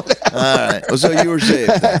 Like whatever. All right. Well, so you were safe.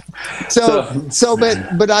 But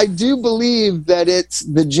I do believe that it's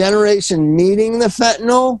the generation needing the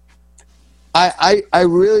fentanyl. I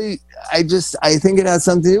think it has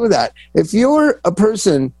something to do with that. If you're a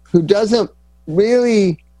person who doesn't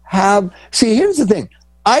really here's the thing.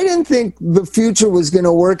 I didn't think the future was going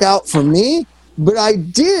to work out for me, but I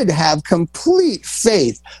did have complete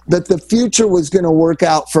faith that the future was going to work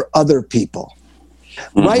out for other people.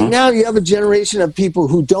 Mm-hmm. Right now, you have a generation of people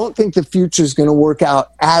who don't think the future is going to work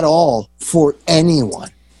out at all for anyone.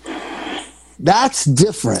 That's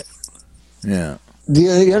different. Yeah. Do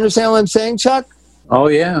you understand what I'm saying, Chuck? Oh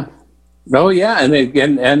yeah,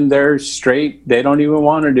 and they're straight. They don't even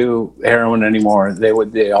want to do heroin anymore.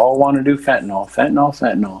 They all want to do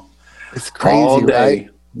fentanyl. It's crazy, all day. Right?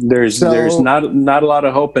 There's not a lot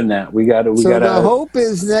of hope in that. The hope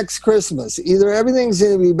is next Christmas. Either everything's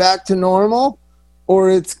going to be back to normal, or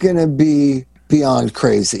it's going to be beyond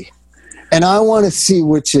crazy. And I want to see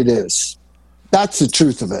which it is. That's the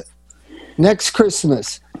truth of it. Next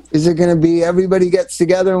Christmas, is it going to be everybody gets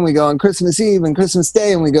together and we go on Christmas Eve and Christmas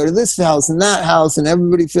Day and we go to this house and that house and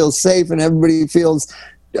everybody feels safe and everybody feels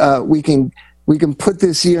we can put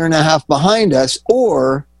this year and a half behind us?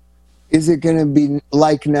 Or is it going to be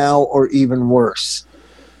like now or even worse?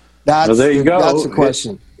 That's the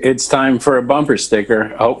question. It's time for a bumper sticker.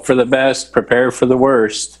 Hope for the best, prepare for the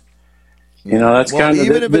worst. That's kind of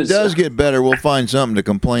even if it does get better, we'll find something to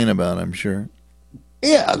complain about, I'm sure.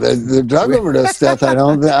 Yeah, the drug overdose death. I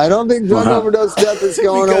don't think drug overdose death is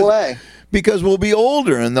going away. Because we'll be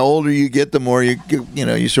older, and the older you get, the more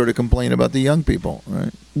you sort of complain about the young people, right?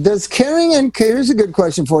 Does caring here's a good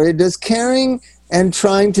question for you. Does caring and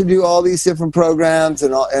trying to do all these different programs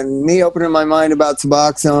and me opening my mind about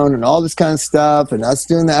Suboxone and all this kind of stuff and us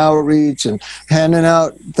doing the outreach and handing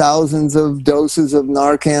out thousands of doses of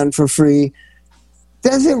Narcan for free,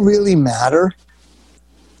 does it really matter?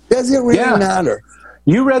 Does it really matter?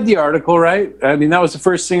 You read the article, right? I mean, that was the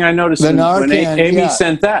first thing I noticed when Amy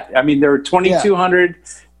sent that. I mean, there were 2,200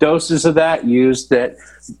 doses of that used that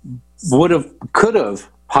could have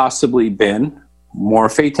possibly been more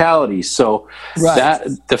fatalities. So that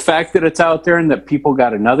the fact that it's out there and that people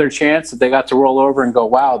got another chance, that they got to roll over and go,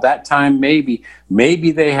 wow, that time maybe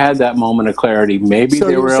they had that moment of clarity. Maybe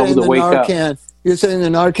they were able to wake up. You're saying the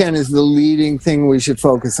Narcan is the leading thing we should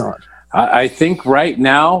focus on? I think right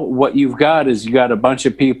now what you've got is you got a bunch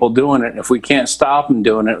of people doing it. If we can't stop them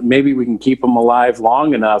doing it, maybe we can keep them alive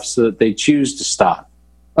long enough so that they choose to stop.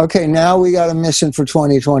 Okay, now we got a mission for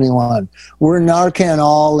 2021. We're Narcan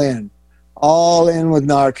all in with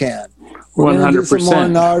Narcan. We're 100%. Do some more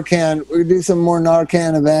Narcan. We're going to do some more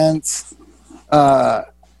Narcan events.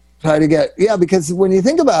 Because when you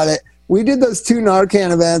think about it, we did those 2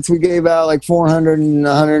 Narcan events. We gave out like 400 and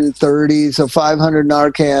 130, so 500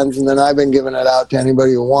 Narcans, and then I've been giving it out to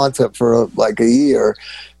anybody who wants it for like a year.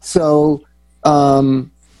 So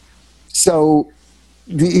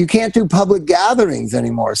you can't do public gatherings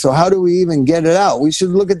anymore. So how do we even get it out? We should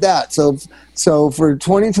look at that. So for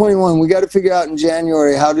 2021, we got to figure out in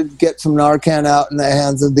January how to get some Narcan out in the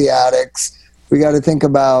hands of the addicts. We got to think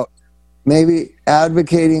about maybe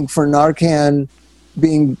advocating for Narcan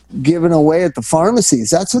being given away at the pharmacies.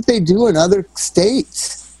 That's what they do in other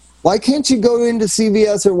states. Why can't you go into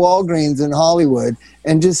CVS or Walgreens in Hollywood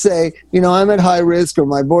and just say, I'm at high risk, or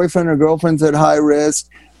my boyfriend or girlfriend's at high risk.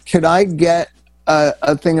 Could I get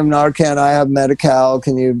a thing of Narcan? I have Medi-Cal.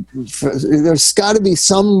 There's got to be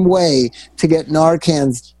some way to get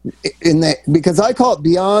Narcans because I call it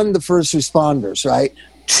beyond the first responders, right?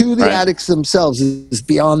 to the Right. addicts themselves is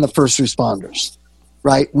beyond the first responders,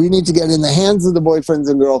 right? We need to get in the hands of the boyfriends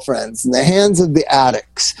and girlfriends, in the hands of the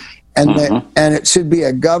addicts, and and it should be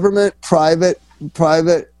a government, private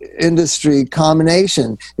industry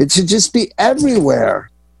combination. It should just be everywhere.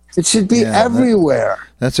 It should be everywhere.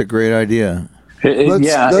 That's a great idea.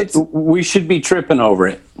 We should be tripping over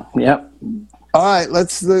it. Yep. All right,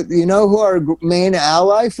 you know who our main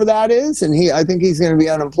ally for that is? And I think he's going to be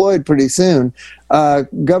unemployed pretty soon.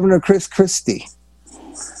 Governor Chris Christie.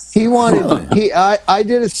 He wanted, I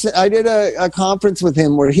did a conference with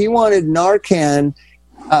him where he wanted Narcan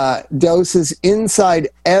doses inside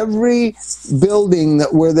every building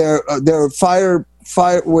where there were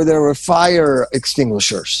fire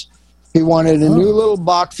extinguishers. He wanted a new little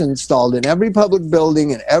box installed in every public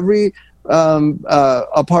building, in every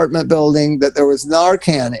apartment building, that there was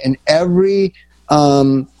Narcan in every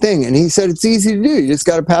thing. And he said it's easy to do. You just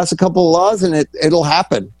got to pass a couple of laws and it'll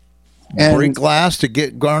happen. And break glass to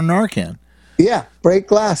get Narcan. Yeah, break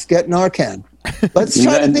glass, get Narcan. Let's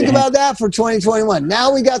try to think about that for 2021.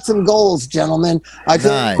 Now we got some goals, gentlemen. I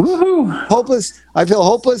feel hopeless. I feel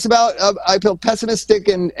hopeless about. I feel pessimistic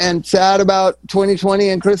and sad about 2020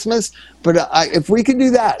 and Christmas. But if we could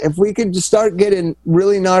do that, if we could just start getting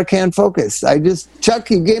really Narcan focused,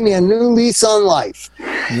 Chuck, you gave me a new lease on life.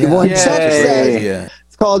 Yeah. Chuck said,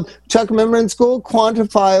 it's called, Chuck, remember in school,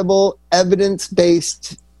 quantifiable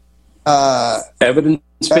evidence-based.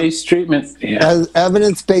 Evidence-based treatment. Yeah.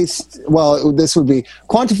 Evidence-based, well, this would be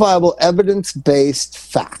quantifiable evidence-based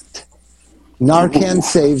fact. Narcan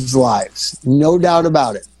saves lives. No doubt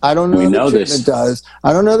about it. I don't know the treatment does.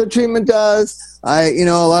 I don't know the treatment does. A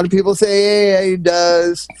lot of people say AA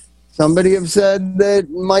does. Somebody have said that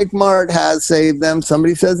Mike Mart has saved them.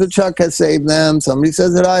 Somebody says that Chuck has saved them. Somebody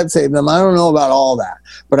says that I've saved them. I don't know about all that.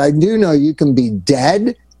 But I do know you can be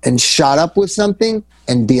dead and shot up with something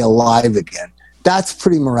and be alive again. That's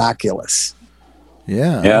pretty miraculous.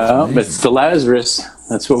 Yeah, but it's the Lazarus.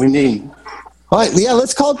 That's what we need. All right,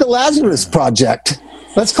 let's call it the Lazarus Project.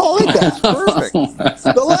 Let's call it that. Perfect.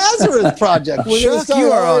 The Lazarus Project. Chuck,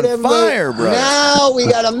 you are on fire, bro. Now we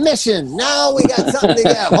got a mission. Now we got something to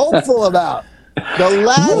get hopeful about. The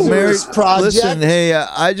Lazarus Project. Listen, hey,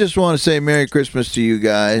 I just want to say Merry Christmas to you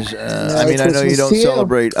guys. I know you don't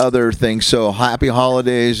celebrate other things, so happy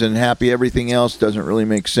holidays and happy everything else doesn't really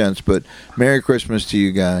make sense, but Merry Christmas to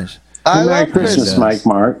you guys. Merry Christmas, Mike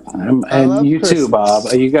Mark. And you too,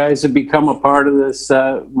 Bob. You guys have become a part of this,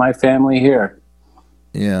 my family here.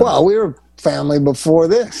 Yeah. Well, we were family before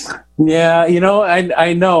this. Yeah,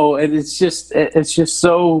 I know. And it's just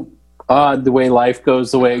so odd the way life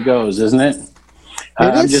goes the way it goes, isn't it?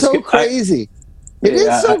 It is so crazy. It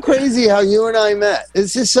is so crazy how you and I met.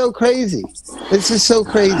 It's just so crazy. It's just so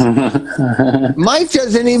crazy. Mike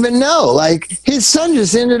doesn't even know. Like, his son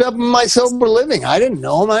just ended up in my sober living. I didn't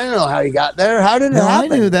know him. I didn't know how he got there. How did it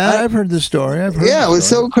happen? I knew that. I've heard the story. It was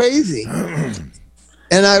so crazy.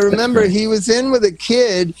 And I remember he was in with a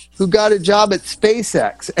kid who got a job at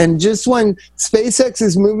SpaceX. And just when SpaceX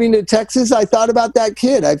is moving to Texas, I thought about that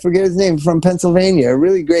kid. I forget his name, from Pennsylvania, a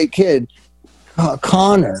really great kid.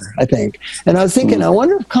 Connor, I think. And I was thinking, I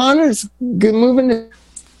wonder if Connor's moving to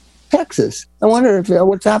Texas. I wonder if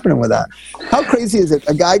what's happening with that. How crazy is it?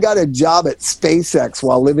 A guy got a job at SpaceX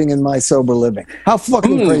while living in my sober living. How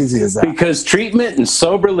fucking crazy is that? Because treatment and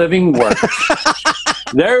sober living work.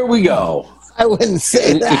 There we go. I wouldn't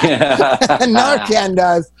say that. Narcan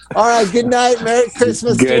does. All right, good night. Merry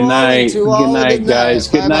Christmas. Good night. Good night, guys.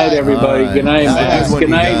 Good night, everybody. Good night, Max. Good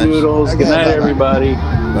night, Noodles. Good night, everybody.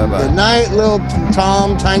 Bye-bye. Good night, little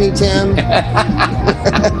Tom, Tiny Tim.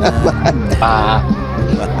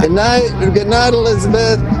 Good night. Good night,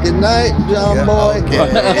 Elizabeth. Good night, John Boy.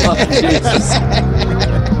 Okay.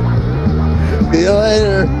 See you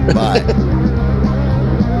later. Bye.